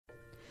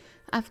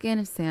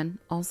Afghanistan,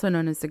 also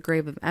known as the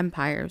Grave of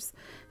Empires,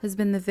 has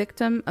been the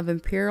victim of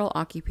imperial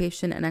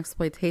occupation and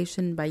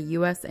exploitation by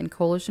U.S. and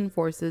coalition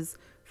forces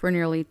for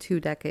nearly 2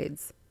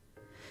 decades.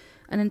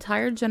 An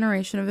entire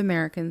generation of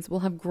Americans will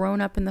have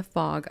grown up in the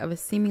fog of a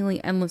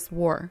seemingly endless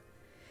war,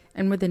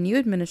 and with the new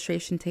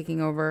administration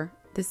taking over,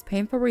 this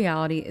painful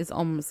reality is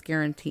almost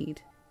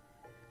guaranteed.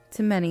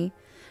 To many,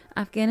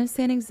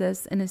 Afghanistan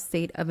exists in a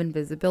state of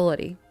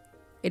invisibility.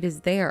 It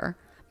is there,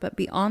 but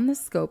beyond the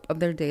scope of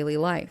their daily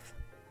life.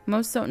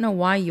 Most don't know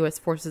why U.S.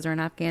 forces are in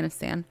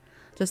Afghanistan,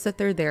 just that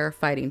they're there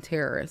fighting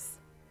terrorists.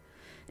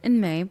 In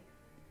May,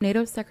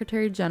 NATO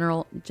Secretary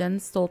General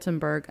Jens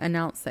Stoltenberg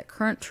announced that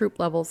current troop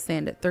levels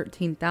stand at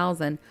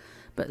 13,000,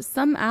 but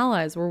some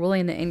allies were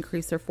willing to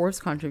increase their force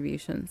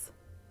contributions.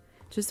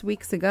 Just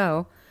weeks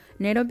ago,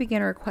 NATO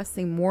began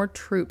requesting more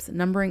troops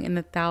numbering in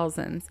the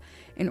thousands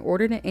in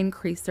order to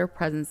increase their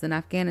presence in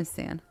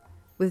Afghanistan,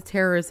 with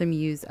terrorism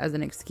used as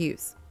an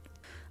excuse.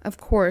 Of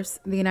course,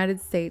 the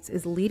United States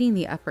is leading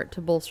the effort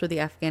to bolster the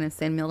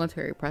Afghanistan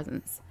military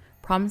presence,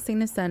 promising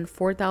to send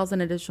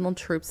 4,000 additional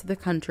troops to the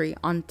country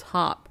on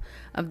top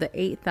of the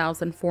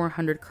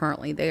 8,400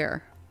 currently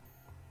there.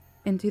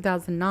 In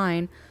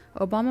 2009,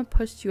 Obama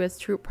pushed U.S.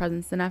 troop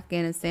presence in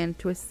Afghanistan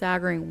to a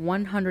staggering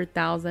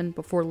 100,000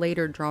 before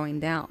later drawing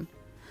down.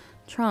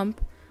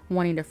 Trump,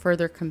 wanting to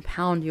further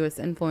compound U.S.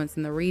 influence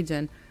in the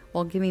region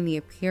while giving the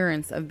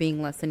appearance of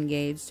being less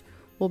engaged,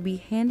 will be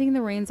handing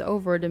the reins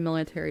over to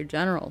military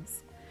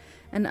generals.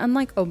 And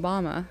unlike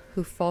Obama,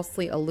 who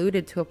falsely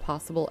alluded to a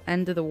possible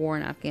end to the war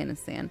in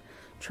Afghanistan,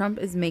 Trump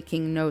is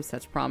making no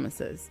such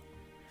promises.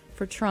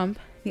 For Trump,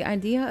 the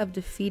idea of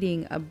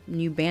defeating a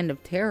new band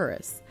of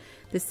terrorists,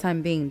 this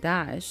time being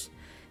Daesh,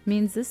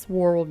 means this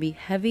war will be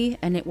heavy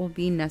and it will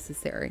be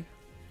necessary.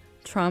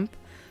 Trump,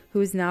 who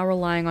is now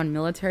relying on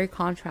military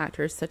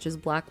contractors such as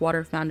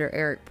Blackwater founder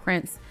Eric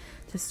Prince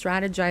to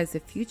strategize the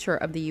future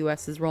of the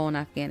U.S.'s role in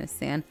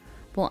Afghanistan,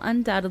 will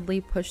undoubtedly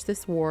push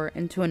this war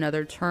into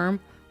another term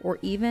or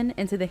even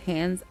into the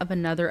hands of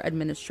another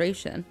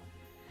administration.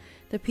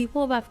 The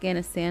people of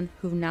Afghanistan,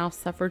 who've now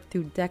suffered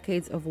through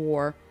decades of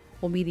war,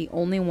 will be the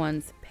only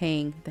ones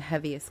paying the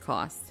heaviest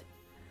cost.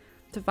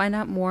 To find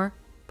out more,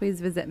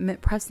 please visit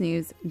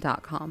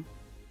mintpressnews.com.